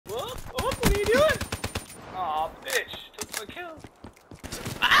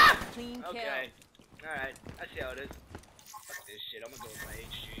Okay. Alright. I see how it is. Fuck this shit. I'm gonna go with my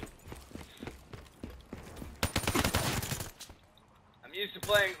HG. I'm used to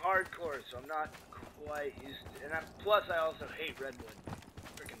playing hardcore, so I'm not quite used to... And plus, I also hate Redwood.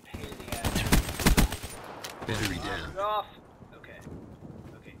 Freaking pain in the ass. Battery down. Off. Okay.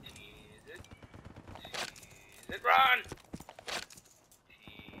 Okay, tease it. Tease it. Run!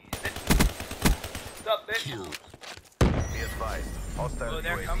 Tease it. What's up, bitch? Kill. Be advised. Hostile Oh,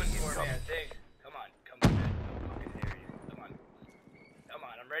 they're UAV coming for me, incoming. I think. Come on. Come on, man. I'm fucking dare you. Come on. Come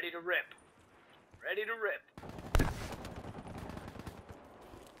on. I'm ready to rip. Ready to rip.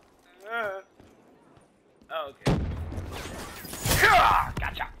 Oh, okay.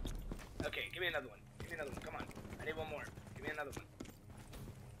 Gotcha! Okay, give me another one. Give me another one. Come on. I need one more. Give me another one.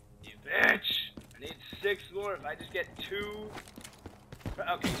 You bitch! I need 6 more. If I just get 2...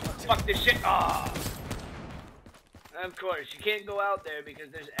 Okay, fuck this shit. Oh. Of course, you can't go out there because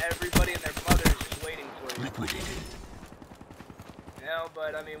there's everybody and their mothers just waiting for you. Liquidated. No,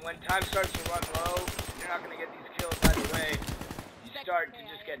 but I mean, when time starts to run low, you're not gonna get these kills either way. You start to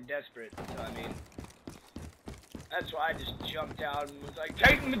just get desperate. So I mean, that's why I just jumped out and was like,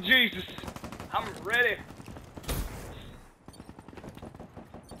 "Take me, Jesus! I'm ready."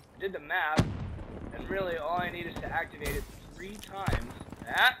 Did the math, and really all I need is to activate it 3 times.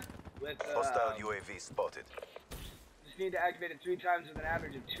 That with Hostile UAV spotted. just need to activate it 3 times with an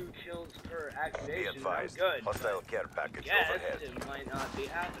average of 2 kills per Be activation. advised. I'm good. Hostile care package Yes, overhead. it might not be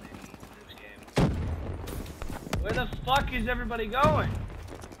happening in this game. Where the fuck is everybody going?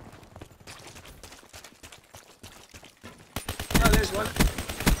 Oh, there's one.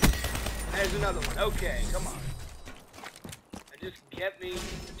 There's another one. Okay, come on. Just get me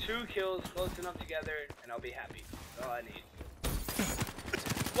 2 kills close enough together, and I'll be happy. That's all I need.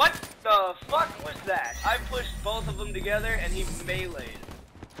 What the fuck was that? I pushed both of them together, and he meleeed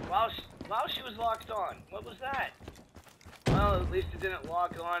while she was locked on. What was that? Well, at least it didn't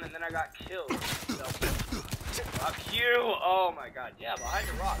lock on, and then I got killed. So, fuck you! Oh my god. Yeah, behind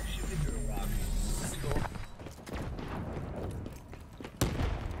a rock. Shoot me through a rock. That's cool.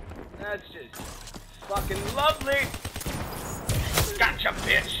 That's just fucking lovely. Gotcha,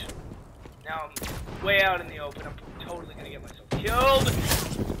 bitch! Now I'm way out in the open. I'm totally gonna get myself killed.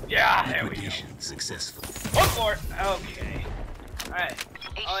 Yeah, there we go. Successful. One more. Okay. Alright.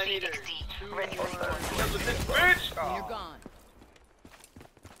 All I need is 2 more kills with this bitch. Oh. You're gone.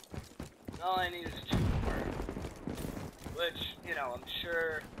 All I need is 2 more. Which, you know, I'm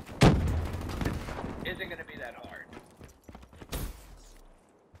sure isn't gonna be that hard.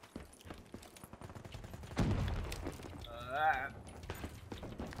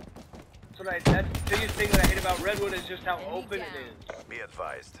 That's the biggest thing that I hate about Redwood is just how open it is. Be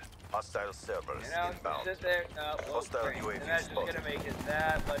advised. Hostile servers You know, inbound. sit there. Hostile great. UAV And that's just spotted. gonna make it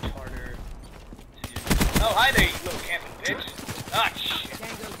that much harder to do. Oh, hi there, you little camping bitch. Ah, shit.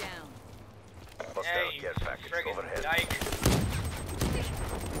 Tango down. Hostile Hey, care package friggin' overhead. dyke.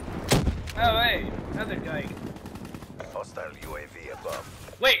 Oh, hey, another dyke. Hostile UAV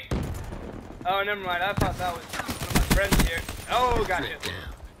above. Wait. Oh, never mind. I thought that was one of my friends here. Oh, gotcha.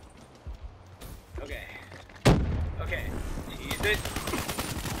 Okay. Okay. Tease it.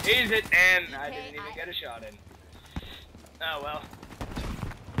 Tease it, and I didn't even get a shot in. Oh, well.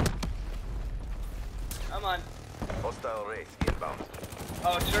 Come on. Hostile race inbound.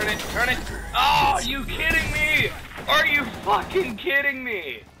 Oh, turn it, turn it. Oh, are you kidding me? Are you fucking kidding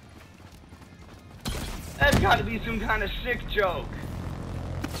me? That's gotta be some kind of sick joke.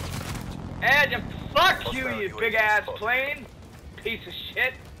 And fuck you, you big ass plane. Piece of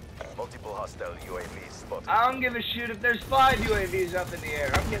shit. Multiple hostile UAVs spotted. I don't give a shit if there's 5 UAVs up in the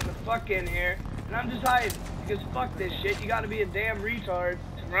air. I'm getting the fuck in here, and I'm just hiding. Because fuck this shit. You gotta be a damn retard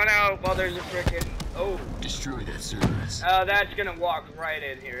to run out while there's a frickin'... Oh. Destroy that service. Oh, that's gonna walk right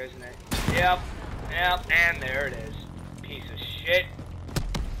in here, isn't it? Yep. Yep, and there it is. Piece of shit.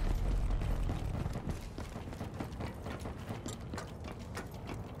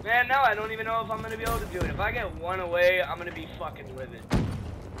 Man, now I don't even know if I'm gonna be able to do it. If I get 1 away, I'm gonna be fucking livid.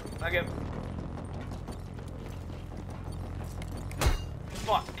 If I get...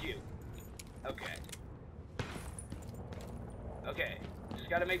 Fuck you. Okay. Okay. Just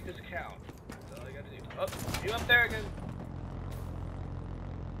gotta make this count. That's all I gotta do. Oh, you up there again?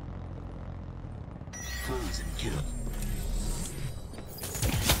 Close and kill.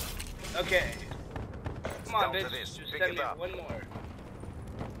 Okay. Come on, Down to bitch. this. Just Pick send it me up. 1 more.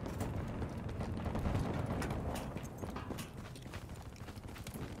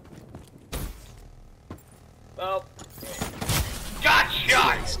 Well, gotcha!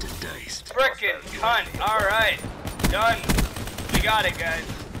 Sliced and diced. Frickin' cunt. Alright. Done. We got it, guys.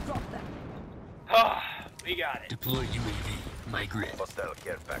 We got it. Deploy UAV. My grid. Hostile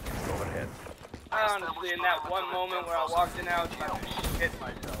care package overhead. Honestly, in that one moment where I walked in out, I just shit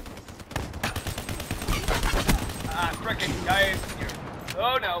myself. Ah, frickin' guys.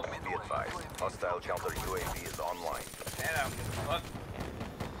 Oh no. Be advised, hostile counter UAV is online. Man, I don't give a fuck.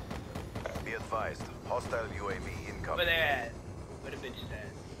 Be advised, hostile UAV incoming. Where they at? Where the bitches at?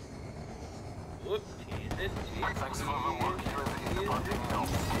 Whoop, tease it, tease it,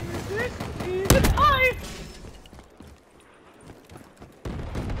 tease it. Hi!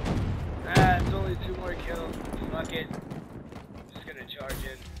 Ah, it's only 2 more kills. Fuck it. Just gonna charge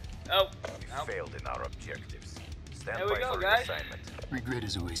in. Oh, We oh. failed in our objectives. Stand There we by go, for guys. reassignment. Regret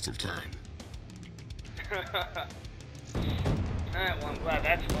is a waste of time. Alright, well, I'm glad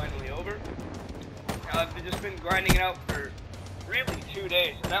that's finally over. Now, I've just been grinding it out for really 2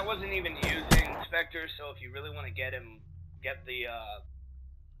 days, and that wasn't even using Spectre, so if you really want to get the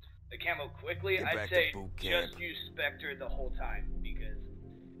camo quickly, Get I'd back to say boot camp. just use Spectre the whole time, because,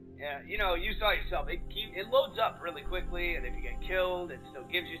 yeah, you know, you saw yourself, it loads up really quickly, and if you get killed, it still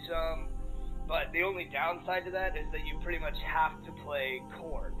gives you some, but the only downside to that is that you pretty much have to play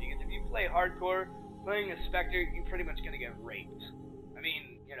core, because if you play hardcore, playing a Spectre, you're pretty much going to get raped. I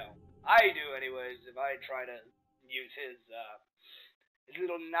mean, you know, I do anyways, if I try to use his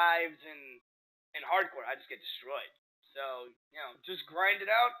little knives in hardcore, I just get destroyed. So, you know, just grind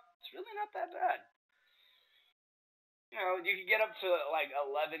it out, it's really not that bad. You know, you can get up to like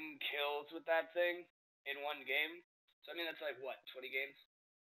 11 kills with that thing in one game. So, I mean, that's like, what, 20 games?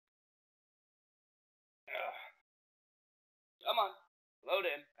 Ugh. Come on, load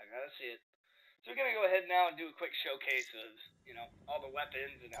in, I gotta see it. So we're gonna go ahead now and do a quick showcase of, you know, all the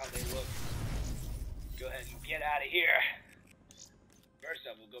weapons and how they look. Go ahead and get out of here. First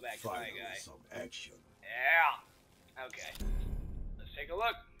up, we'll go back to my guy. Some action. Yeah. Okay. Let's take a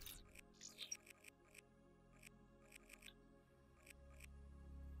look.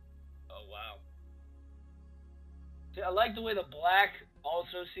 Oh wow. See, I like the way the black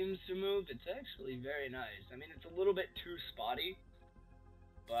also seems to move. It's actually very nice. I mean, it's a little bit too spotty,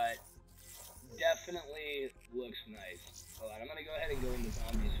 but definitely looks nice. Hold on, I'm gonna go ahead and go into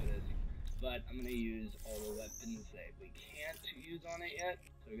zombies for this, but I'm gonna use all the weapons that we can't use on it yet.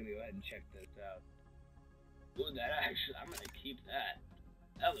 So we're gonna go ahead and check this out. Ooh, that actually, I'm gonna keep that.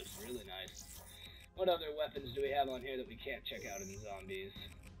 That looks really nice. What other weapons do we have on here that we can't check out in zombies?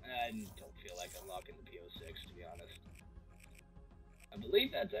 I don't feel like unlocking the BO3, to be honest. I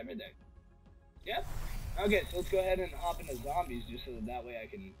believe that's everything. Yep. Okay, so let's go ahead and hop into zombies just so that way I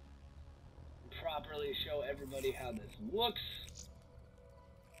can properly show everybody how this looks.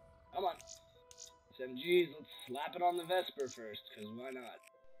 Come on. SMGs, let's slap it on the Vesper first, because why not?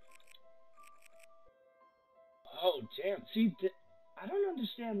 Oh, damn. See, I don't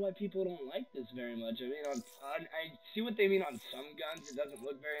understand why people don't like this very much. I mean, I see what they mean on some guns. It doesn't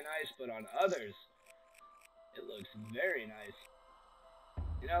look very nice, but on others, it looks very nice.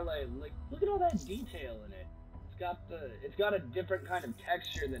 You know, like look at all that detail in it. It's got a different kind of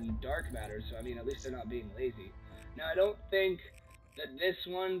texture than dark matter, so I mean, at least they're not being lazy. Now, I don't think that this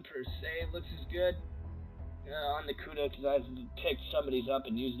one per se looks as good on the Kuda, because I've picked somebody's up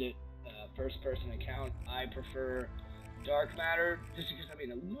and used it first-person account. I prefer dark matter just because, I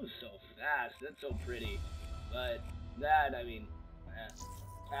mean, it moves so fast. That's so pretty. But that, I mean,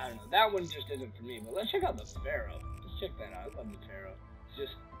 I don't know. That one just isn't for me. But let's check out the Pharaoh. Let's check that out. I love the Pharaoh. It's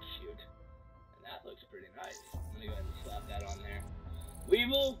just cute. And that looks pretty nice. I'm gonna go ahead and slap that on there.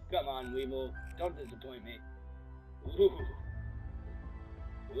 Weevil? Come on, Weevil. Don't disappoint me. Ooh.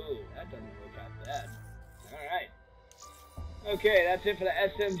 Ooh, that doesn't look that bad. Alright. Okay, that's it for the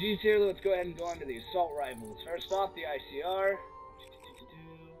SMGs here. Let's go ahead and go on to the assault rifles. First off, the ICR.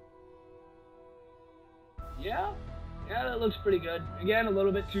 Yeah, that looks pretty good. Again, a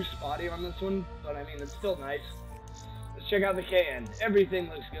little bit too spotty on this one, but I mean, it's still nice. Let's check out the KN. Everything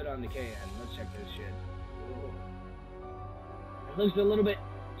looks good on the KN. Let's check this shit. It looks a little bit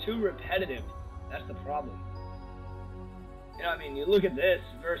too repetitive. That's the problem. You know, I mean, you look at this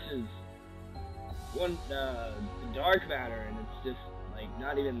versus one, the dark matter, and it's just, like,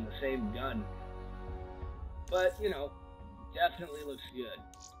 not even the same gun. But, you know, definitely looks good.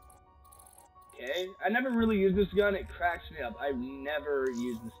 Okay, I never really used this gun. It cracks me up. I've never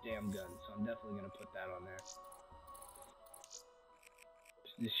used this damn gun, so I'm definitely going to put that on there.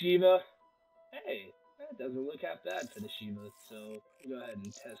 The Shiva. Hey, that doesn't look half bad for the Shiva, so we'll go ahead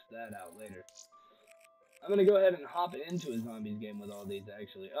and test that out later. I'm going to go ahead and hop into a zombies game with all these,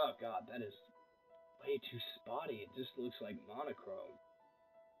 actually. Oh, God, that is way too spotty. It just looks like monochrome.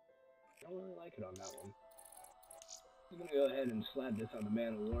 I don't really like it on that one. I'm gonna go ahead and slap this on the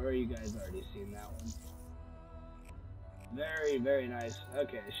Man of War. You guys already seen that one. Very, very nice.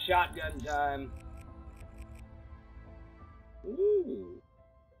 Okay, shotgun time. Ooh.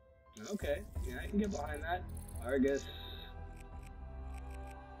 Okay, yeah, I can get behind that. Argus.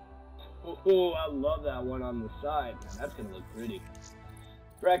 Oh, I love that one on the side. Man, that's gonna look pretty.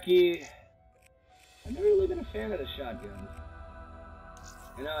 Brecci. I've never really been a fan of the shotguns.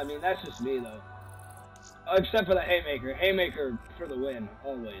 You know, I mean, that's just me, though. Oh, except for the Haymaker. Haymaker for the win,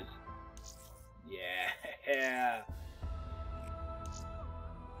 always. Yeah.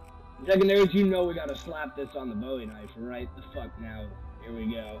 Secondaries, you know we gotta slap this on the Bowie knife right the fuck now. Here we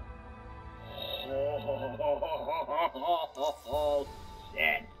go. Oh,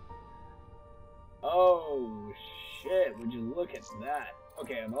 shit. Oh, shit. Would you look at that?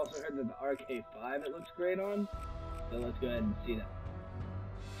 Okay, I've also heard that the RK5 it looks great on. So let's go ahead and see that.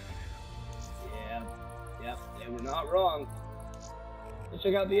 Yeah. Yep, they were not wrong. Let's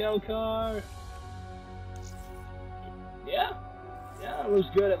check out the L car. Yeah. Yeah, it looks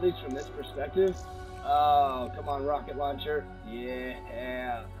good, at least from this perspective. Oh, come on, rocket launcher.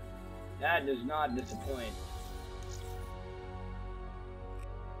 Yeah. That does not disappoint.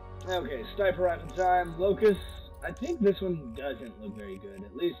 Okay, sniper rifle time. Locust. I think this one doesn't look very good.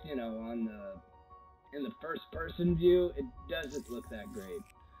 At least, you know, in the first person view, it doesn't look that great.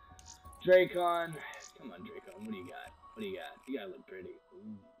 Dracon. Come on, Dracon. What do you got? What do you got? You gotta look pretty.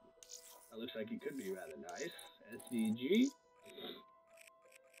 Ooh. That looks like it could be rather nice. SVG.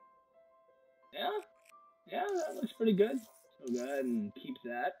 Yeah, that looks pretty good. So go ahead and keep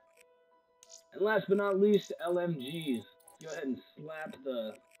that. And last but not least, LMGs. Go ahead and slap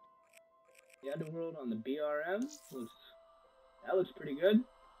the Underworld on the BRM. That looks pretty good.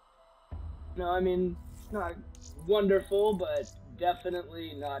 No, I mean, not wonderful, but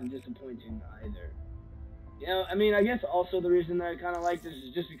definitely not disappointing either. You know, I mean, I guess also the reason that I kind of like this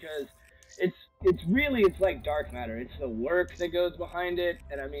is just because it's like dark matter. It's the work that goes behind it,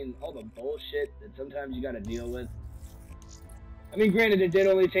 and I mean, all the bullshit that sometimes you gotta deal with. I mean, granted, it did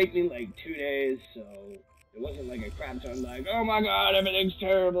only take me like 2 days, so it wasn't like a crap ton like, oh my god, everything's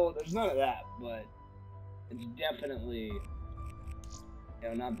terrible. There's none of that, but it's definitely, you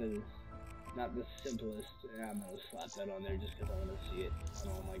know, not the simplest. Yeah, I'm gonna slap that on there just because I want to see it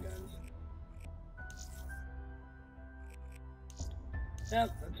on all my guns. Yep,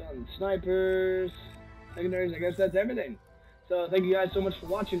 that's on snipers, secondaries. I guess that's everything. So thank you guys so much for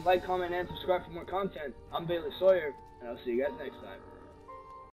watching. Like, comment, and subscribe for more content. I'm Bailey Sawyer, and I'll see you guys next time.